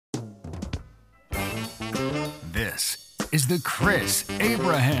This is the Chris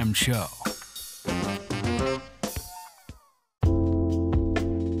Abraham Show.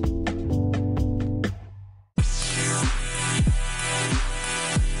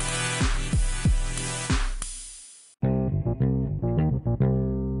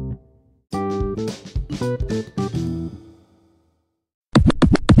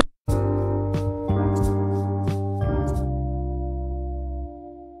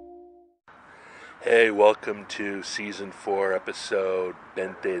 Hey, welcome to Season 4, Episode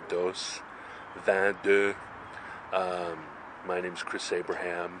 22. My name's Chris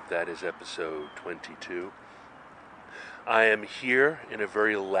Abraham. That is Episode 22. I am here in a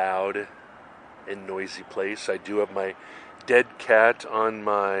very loud and noisy place. I do have my dead cat on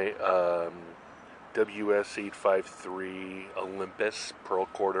my WS853 Olympus, Pearl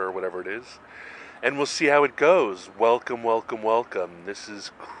Quarter, or whatever it is. And we'll see how it goes. Welcome. This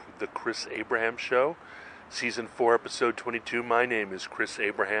is the Chris Abraham Show, Season 4, Episode 22. My name is Chris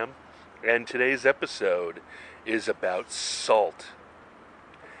Abraham, and today's episode is about salt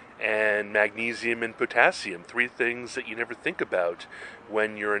and magnesium and potassium, three things that you never think about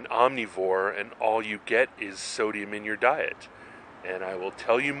when you're an omnivore and all you get is sodium in your diet. And I will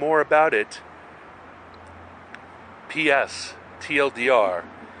tell you more about it. P.S. TLDR,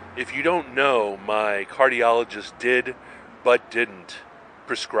 if you don't know, my cardiologist did but didn't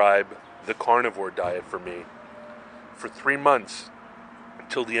prescribe the carnivore diet for me for 3 months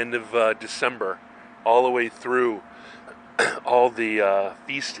until the end of December, all the way through all the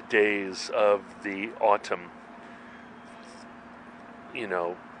feast days of the autumn,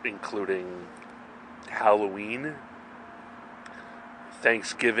 including Halloween,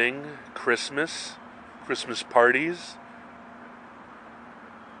 Thanksgiving, Christmas parties,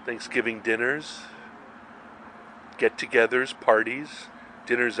 Thanksgiving dinners, get-togethers, parties,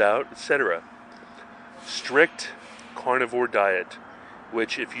 dinners out, etc. Strict carnivore diet,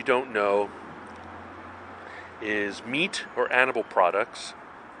 which, if you don't know, is meat or animal products,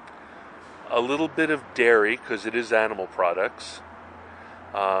 a little bit of dairy, because it is animal products,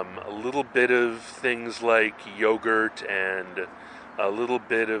 a little bit of things like yogurt, and a little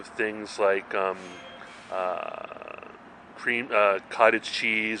bit of things like cottage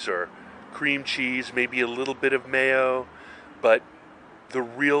cheese or cream cheese, maybe a little bit of mayo, but the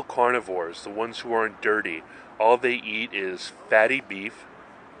real carnivores, the ones who aren't dirty, all they eat is fatty beef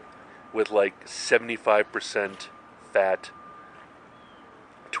with like 75% fat,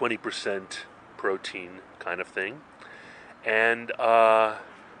 20% protein kind of thing, and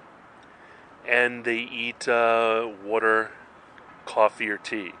they eat water, coffee, or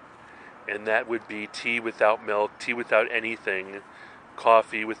tea, and that would be tea without milk, tea without anything,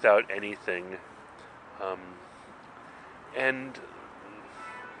 coffee without anything, and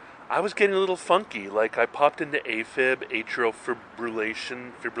I was getting a little funky. Like, I popped into atrial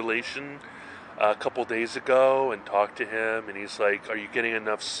fibrillation a couple days ago and talked to him, and he's like, "Are you getting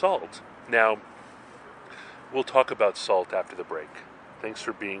enough salt?" Now, we'll talk about salt after the break. Thanks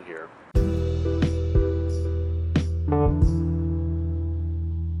for being here.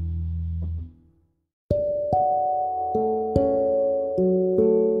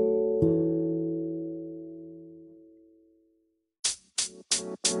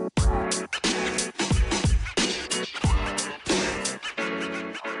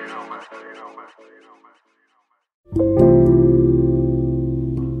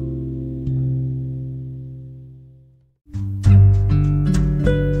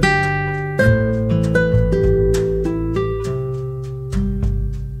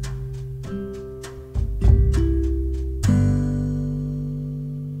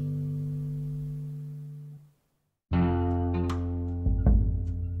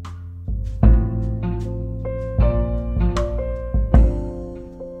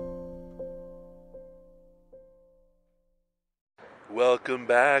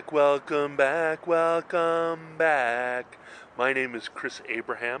 Welcome back. My name is Chris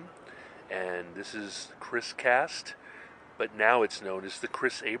Abraham, and this is Chris Cast, but now it's known as the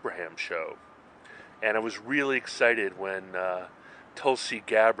Chris Abraham Show. And I was really excited when Tulsi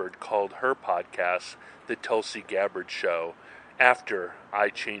Gabbard called her podcast the Tulsi Gabbard Show after I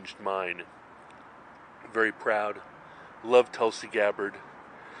changed mine. Very proud. Love Tulsi Gabbard.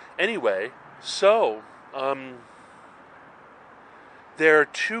 Anyway, so there are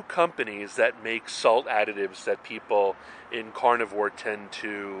two companies that make salt additives that people in carnivore tend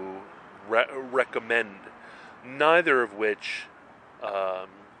to recommend, neither of which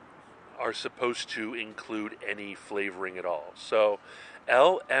are supposed to include any flavoring at all. So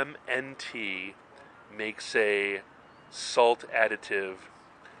LMNT makes a salt additive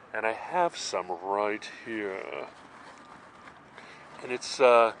And I have some right here. And it's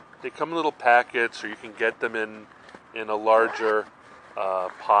they come in little packets, or you can get them in a larger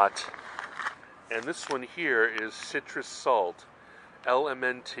pot. And this one here is citrus salt,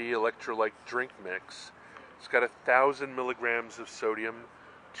 LMNT electrolyte drink mix. It's got 1,000 milligrams of sodium,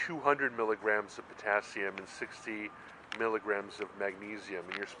 200 milligrams of potassium, and 60 milligrams of magnesium.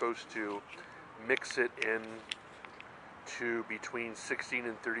 And you're supposed to mix it in to between 16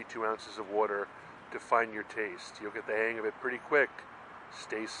 and 32 ounces of water to find your taste. You'll get the hang of it pretty quick.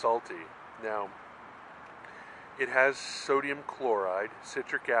 Stay salty. Now, it has sodium chloride,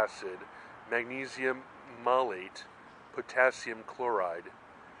 citric acid, magnesium malate, potassium chloride,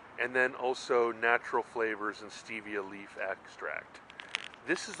 and then also natural flavors and stevia leaf extract.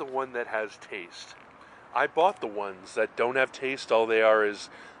 This is the one that has taste. I bought the ones that don't have taste. All they are is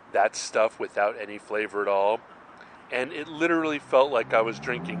that stuff without any flavor at all. And it literally felt like I was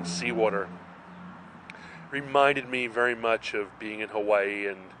drinking seawater. Reminded me very much of being in Hawaii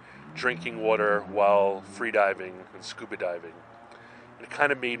and drinking water while freediving and scuba diving. It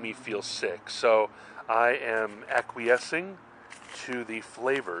kind of made me feel sick. So I am acquiescing to the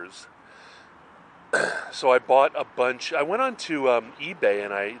flavors. So I bought a bunch. I went on to eBay,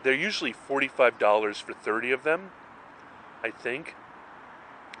 and they're usually $45 for 30 of them, I think.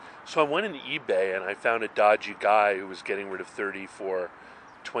 So I went into eBay and I found a dodgy guy who was getting rid of 30 for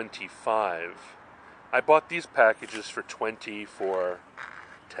 25. I bought these packages for 20 for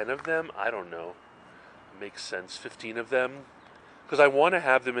 10 of them. I don't know. Makes sense. 15 of them. Because I want to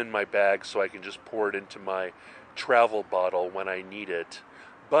have them in my bag so I can just pour it into my travel bottle when I need it.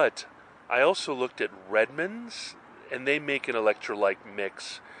 But I also looked at Redmond's, and they make an electrolyte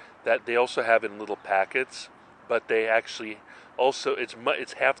mix that they also have in little packets, but they actually also,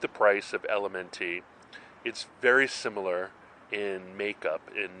 it's half the price of LMNT. It's very similar in makeup,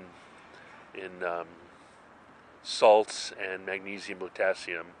 in salts and magnesium,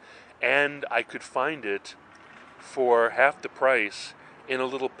 potassium, and I could find it for half the price in a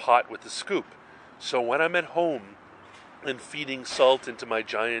little pot with a scoop. So when I'm at home and feeding salt into my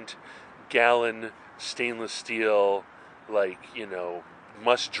giant gallon stainless steel,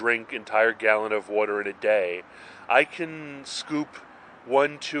 must drink entire gallon of water in a day, I can scoop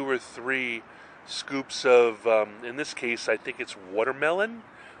 1, 2, or 3 scoops of, in this case, I think it's watermelon,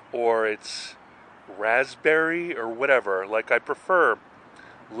 or it's raspberry, or whatever. Like, I prefer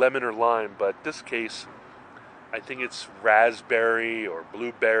lemon or lime, but this case, I think it's raspberry, or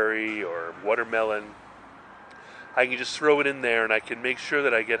blueberry, or watermelon. I can just throw it in there, and I can make sure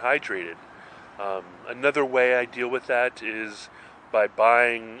that I get hydrated. Another way I deal with that is by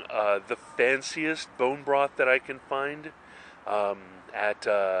buying the fanciest bone broth that I can find at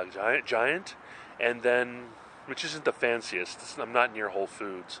Giant, and then, which isn't the fanciest. I'm not near Whole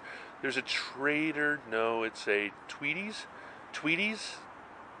Foods. There's a it's a Tweeties,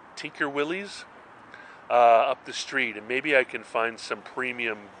 Tinker Willie's, up the street, and maybe I can find some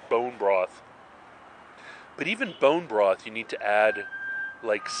premium bone broth. But even bone broth, you need to add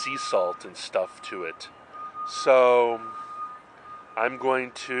like sea salt and stuff to it. So I'm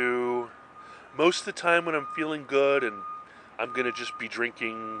going to, most of the time when I'm feeling good, and I'm going to just be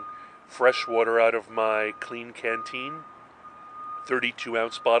drinking fresh water out of my clean canteen,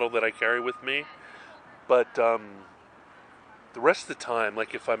 32-ounce bottle that I carry with me. But the rest of the time,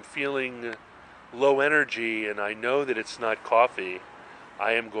 like if I'm feeling low energy and I know that it's not coffee,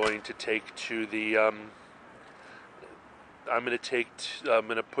 I am going to take to the, I'm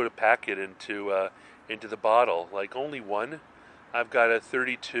going to put a packet into the bottle, like only one. I've got a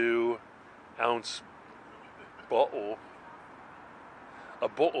 32-ounce bottle, a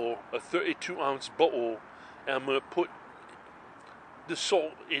 32-ounce bottle, and I'm going to put the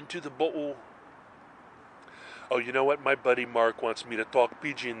salt into the bottle. Oh, you know what? My buddy Mark wants me to talk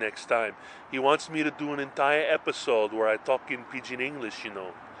Pidgin next time. He wants me to do an entire episode where I talk in Pidgin English,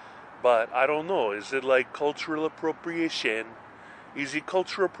 But I don't know. Is it like cultural appropriation? Is it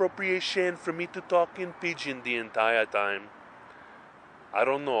cultural appropriation for me to talk in Pidgin the entire time? I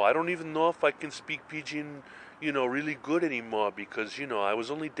don't know. I don't even know if I can speak Pidgin, really good anymore because, I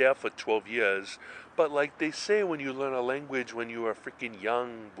was only there for 12 years. But like they say when you learn a language when you are freaking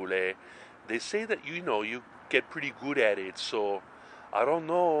young, boule, they say that, you get pretty good at it. So, I don't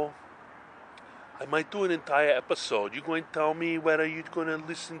know. I might do an entire episode. You going to tell me whether you're going to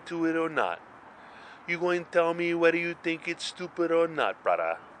listen to it or not? You going to tell me whether you think it's stupid or not,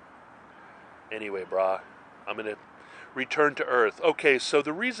 brother? Anyway, brah, I'm going to return to earth. Okay, so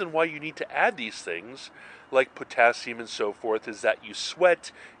the reason why you need to add these things, like potassium and so forth, is that you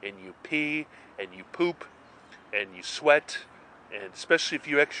sweat and you pee and you poop and you sweat and especially if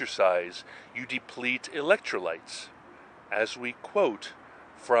you exercise, you deplete electrolytes, as we quote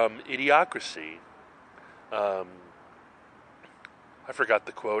from Idiocracy. I forgot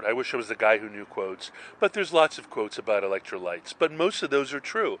the quote. I wish I was the guy who knew quotes. But there's lots of quotes about electrolytes. But most of those are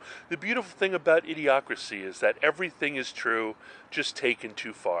true. The beautiful thing about Idiocracy is that everything is true, just taken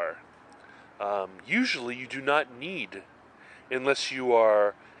too far. Usually you do not need, unless you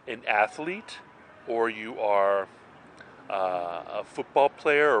are an athlete or you are a football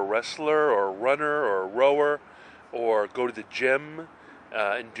player or wrestler or a runner or a rower, or go to the gym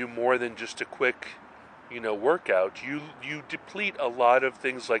and do more than just a quick workout. You deplete a lot of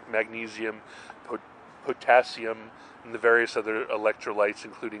things like magnesium, potassium, and the various other electrolytes,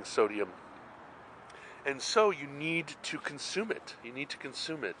 including sodium. And so you need to consume it.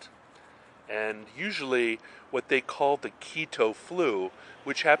 And usually what they call the keto flu,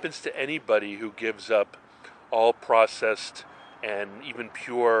 which happens to anybody who gives up all processed and even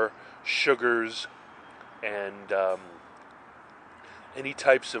pure sugars and any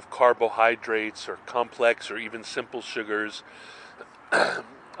types of carbohydrates or complex or even simple sugars,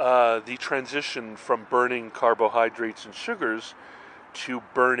 the transition from burning carbohydrates and sugars to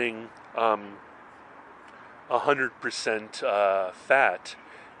burning 100% fat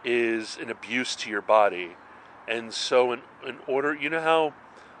is an abuse to your body. And so in order, how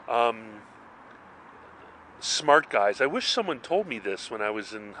smart guys, I wish someone told me this when I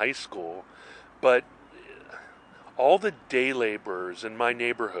was in high school, but all the day laborers in my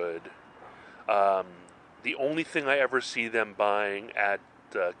neighborhood, the only thing I ever see them buying at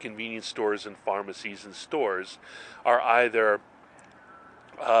convenience stores and pharmacies and stores are either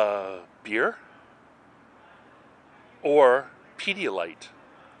beer or Pedialyte.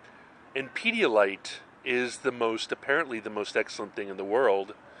 And Pedialyte is apparently the most excellent thing in the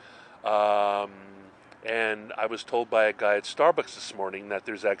world. And I was told by a guy at Starbucks this morning that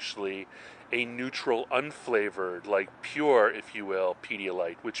there's actually a neutral, unflavored, like pure, if you will,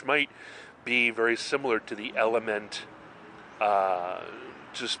 Pedialyte, which might be very similar to the LMNT,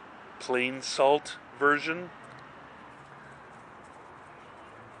 just plain salt version.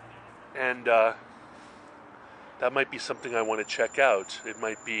 And that might be something I want to check out. It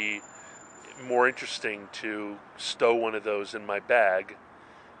might be more interesting to stow one of those in my bag,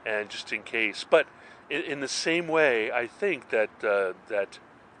 and just in case. But in the same way, I think that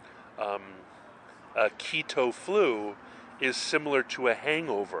keto flu is similar to a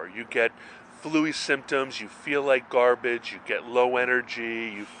hangover. You get flu-y symptoms, you feel like garbage, you get low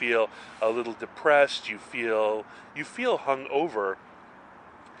energy, you feel a little depressed, you feel hungover.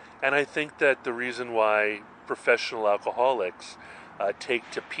 And I think that the reason why professional alcoholics take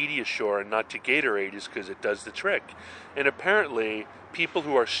to Pediasure and not to Gatorade is because it does the trick. And apparently, people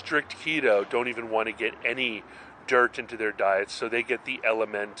who are strict keto don't even want to get any dirt into their diets, so they get the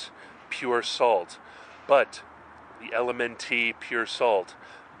LMNT pure salt, but the LMNT pure salt.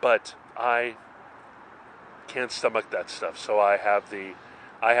 But I can't stomach that stuff, so I have the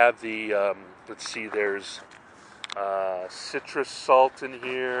let's see, there's citrus salt in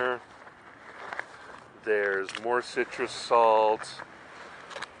here. There's more citrus salt.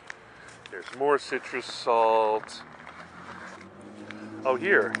 There's more citrus salt. Oh,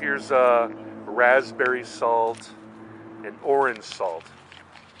 here's raspberry salt and orange salt.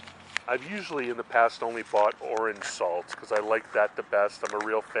 I've usually in the past only bought orange salt because I like that the best. I'm a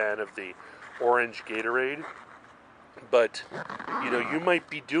real fan of the orange Gatorade. But you might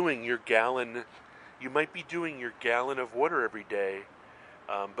be doing your gallon of water every day.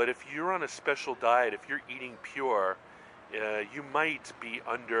 But if you're on a special diet, if you're eating pure, you might be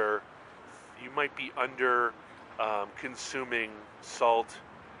under consuming salt,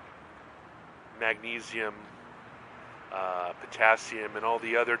 magnesium, potassium, and all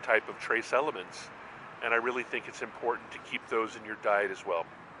the other type of trace elements. And I really think it's important to keep those in your diet as well.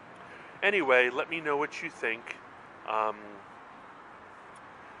 Anyway, let me know what you think. I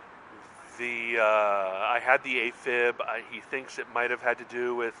had the AFib. He thinks it might have had to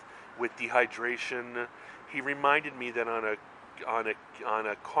do with dehydration. He reminded me that on a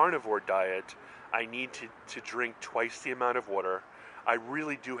carnivore diet, I need to drink twice the amount of water. I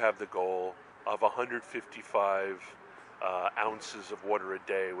really do have the goal of 155 ounces of water a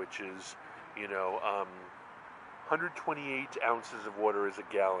day, which is 128 ounces of water is a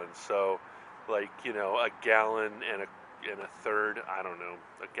gallon. So, a gallon and a third, I don't know,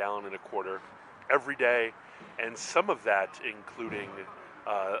 a gallon and a quarter every day, and some of that including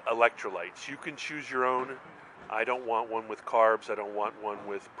electrolytes. You can choose your own. I don't want one with carbs. I don't want one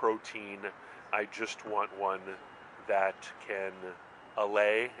with protein. I just want one that can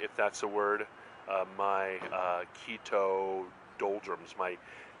allay, if that's a word, my keto doldrums, my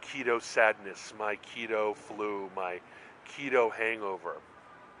keto sadness, my keto flu, my keto hangover.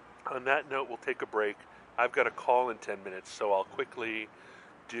 On that note, we'll take a break. I've got a call in 10 minutes, so I'll quickly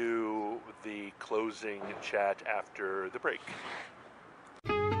do the closing chat after the break.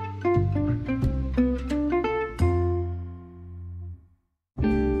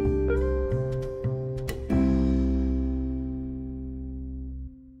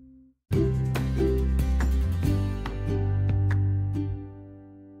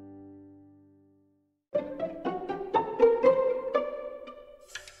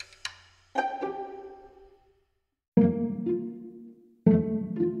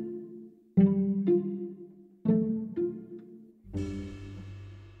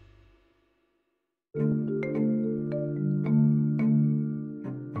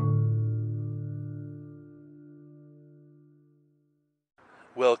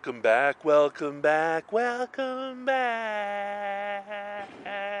 Welcome back, welcome back, welcome back.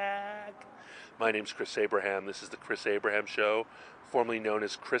 My name's Chris Abraham. This is the Chris Abraham Show, formerly known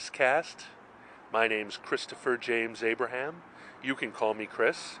as ChrisCast. My name's Christopher James Abraham. You can call me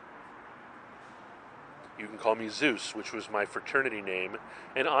Chris. You can call me Zeus, which was my fraternity name.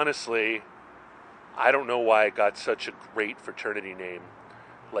 And honestly, I don't know why I got such a great fraternity name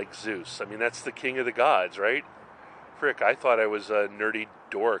like Zeus. I mean, that's the king of the gods, right? Frick, I thought I was a nerdy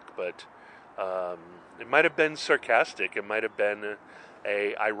dork, but it might have been sarcastic. It might have been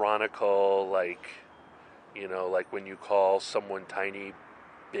a ironical, like when you call someone tiny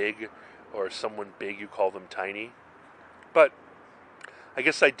big, or someone big you call them tiny. But I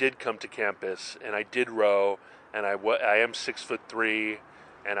guess I did come to campus, and I did row, and I am 6'3",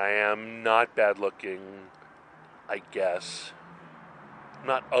 and I am not bad looking, I guess.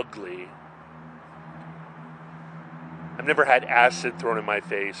 Not ugly. I've never had acid thrown in my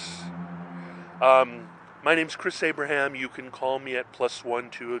face. My name's Chris Abraham. You can call me at +1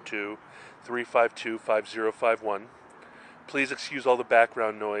 202-352 5051. Please excuse all the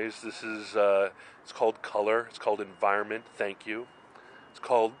background noise. This is, it's called color. It's called environment. Thank you. It's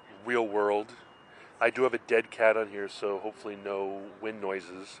called real world. I do have a dead cat on here, so hopefully no wind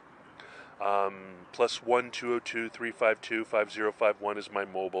noises. +1 202-352 5051 is my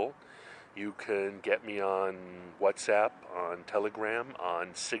mobile. You can get me on WhatsApp, on Telegram,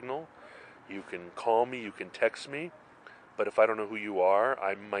 on Signal. You can call me, you can text me. But if I don't know who you are,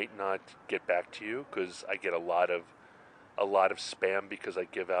 I might not get back to you, because I get a lot of spam, because I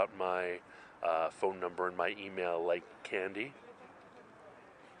give out my phone number and my email like candy.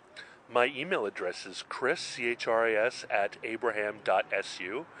 My email address is chris, CHRIS,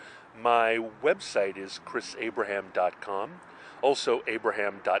 @abraham.su. My website is chrisabraham.com. Also,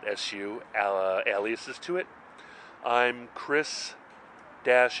 abraham.su, aliases to it. I'm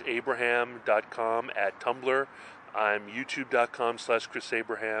chris-abraham.com at Tumblr. I'm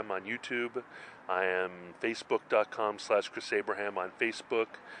youtube.com/chrisabraham on YouTube. I am facebook.com/chrisabraham on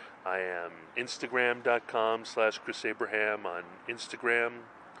Facebook. I am instagram.com/chrisabraham on Instagram.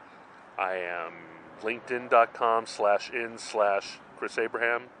 I am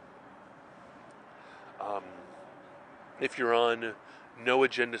linkedin.com/in/chrisabraham. If you're on No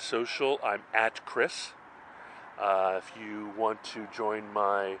Agenda Social, I'm at Chris. If you want to join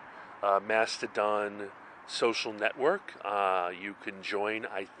my Mastodon social network, you can join,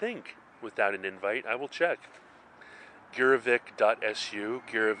 I think, without an invite. I will check. Girovic.su.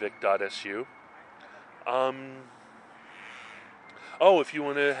 If you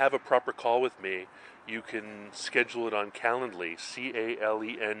want to have a proper call with me, you can schedule it on Calendly,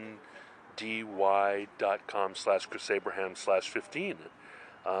 CALENDY.com/ChrisAbraham/15.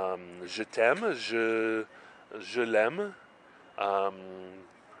 Je t'aime, je l'aime.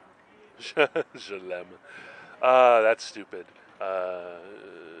 Je l'aime. That's stupid.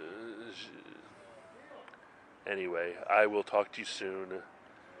 Anyway, I will talk to you soon.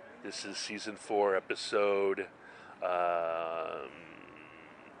 This is season 4, episode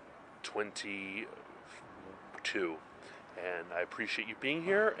 22. And I appreciate you being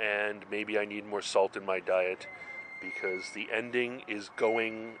here, and maybe I need more salt in my diet, because the ending is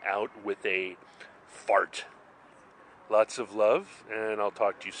going out with a fart. Lots of love, and I'll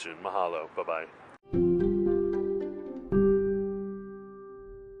talk to you soon. Mahalo. Bye-bye.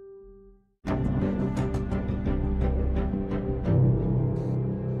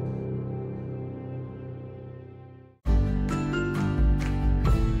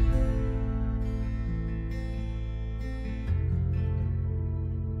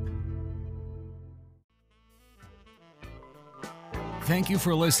 Thank you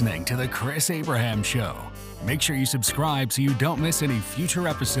for listening to The Chris Abraham Show. Make sure you subscribe so you don't miss any future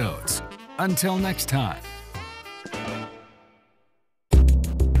episodes. Until next time.